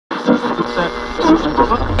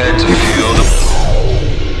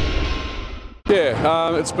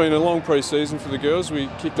Yeah, it's been a long pre-season for the girls. We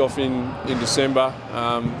kicked off in December,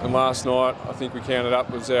 and last night I think we counted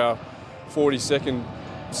up was our 42nd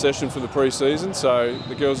session for the pre-season. So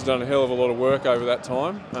the girls have done a hell of a lot of work over that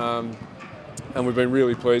time, and we've been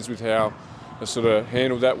really pleased with how they sort of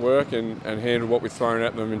handled that work and handled what we've thrown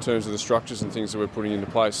at them in terms of the structures and things that we're putting into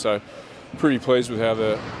place. So pretty pleased with how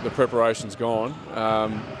the preparation's gone.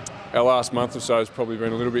 Our last month or so has probably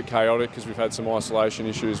been a little bit chaotic because we've had some isolation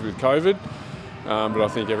issues with COVID. But I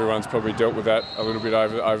think everyone's probably dealt with that a little bit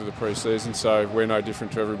over the pre-season, so we're no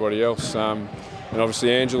different to everybody else. And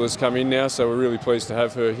obviously Angela's come in now, so we're really pleased to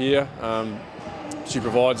have her here. She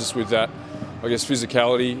provides us with that, I guess,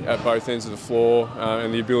 physicality at both ends of the floor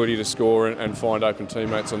and the ability to score and find open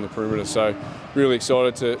teammates on the perimeter. So really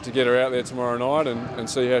excited to get her out there tomorrow night and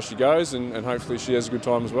see how she goes, and hopefully she has a good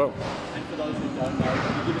time as well. And for those who don't know,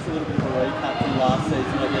 can you give us a little bit of a recap from last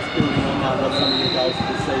season, I guess, building on that, what some of your goals for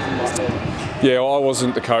this season might be? Yeah, I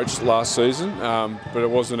wasn't the coach last season, but it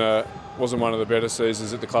wasn't one of the better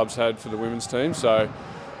seasons that the club's had for the women's team. So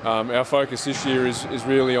our focus this year is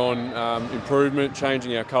really on improvement,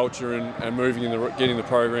 changing our culture, and getting the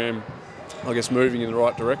program, I guess, moving in the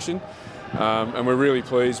right direction. And we're really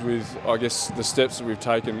pleased with, I guess, the steps that we've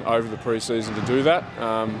taken over the pre-season to do that.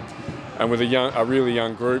 And with a really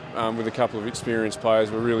young group, with a couple of experienced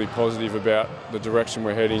players, we're really positive about the direction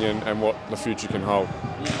we're heading and what the future can hold.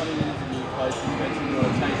 You mentioned you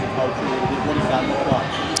want to change the culture a little bit. What does that look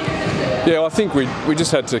like? Yeah, I think we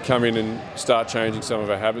just had to come in and start changing some of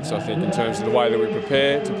our habits, I think, in terms of the way that we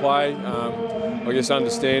prepare to play. I guess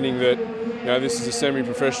understanding that this is a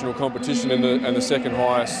semi-professional competition and the second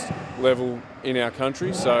highest level in our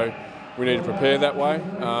country, so we need to prepare that way,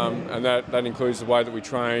 and that includes the way that we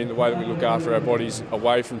train, the way that we look after our bodies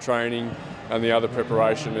away from training, and the other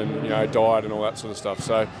preparation and diet and all that sort of stuff.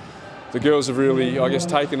 So the girls have really, I guess,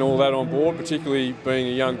 taken all that on board, particularly being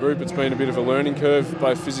a young group. It's been a bit of a learning curve,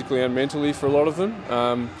 both physically and mentally for a lot of them.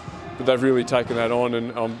 But they've really taken that on,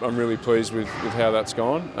 and I'm really pleased with how that's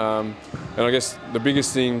gone. And I guess the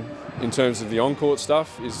biggest thing in terms of the on-court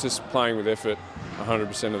stuff is just playing with effort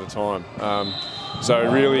 100% of the time.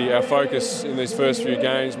 So really our focus in these first few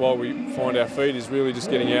games while we find our feet is really just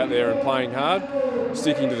getting out there and playing hard,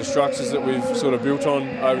 sticking to the structures that we've sort of built on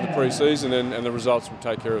over the pre-season, and the results will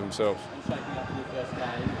take care of themselves. Shaking up in your first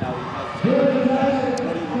game, how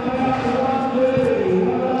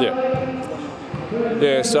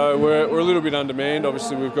Yeah, so we're a little bit undermanned.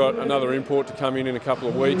 Obviously we've got another import to come in a couple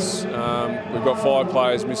of weeks. We've got 5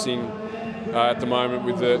 players missing at the moment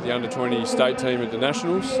with the under-20 state team at the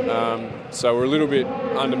Nationals. So we're a little bit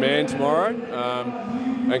undermanned tomorrow,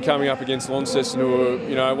 and coming up against Launceston,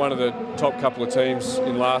 who are one of the top couple of teams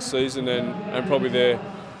in last season, and probably their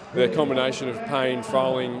combination of Payne,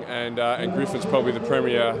 Froling and Griffith's probably the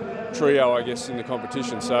premier trio, I guess, in the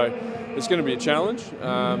competition. So it's going to be a challenge.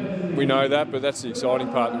 We know that, but that's the exciting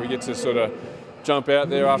part, that we get to sort of jump out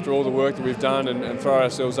there after all the work that we've done and throw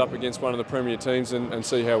ourselves up against one of the premier teams and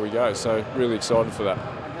see how we go. So really excited for that. And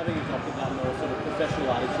having adopted that more sort of professional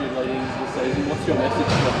attitude leading into the season, what's your message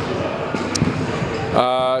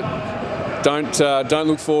to the Don't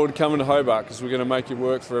look forward to coming to Hobart, because we're going to make you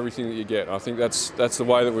work for everything that you get. I think that's the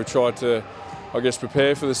way that we've tried to, I guess,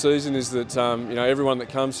 prepare for the season, is that everyone that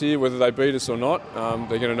comes here, whether they beat us or not,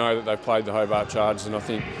 they're going to know that they've played the Hobart Chargers, and I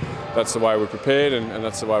think that's the way we're prepared, and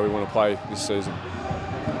that's the way we want to play this season.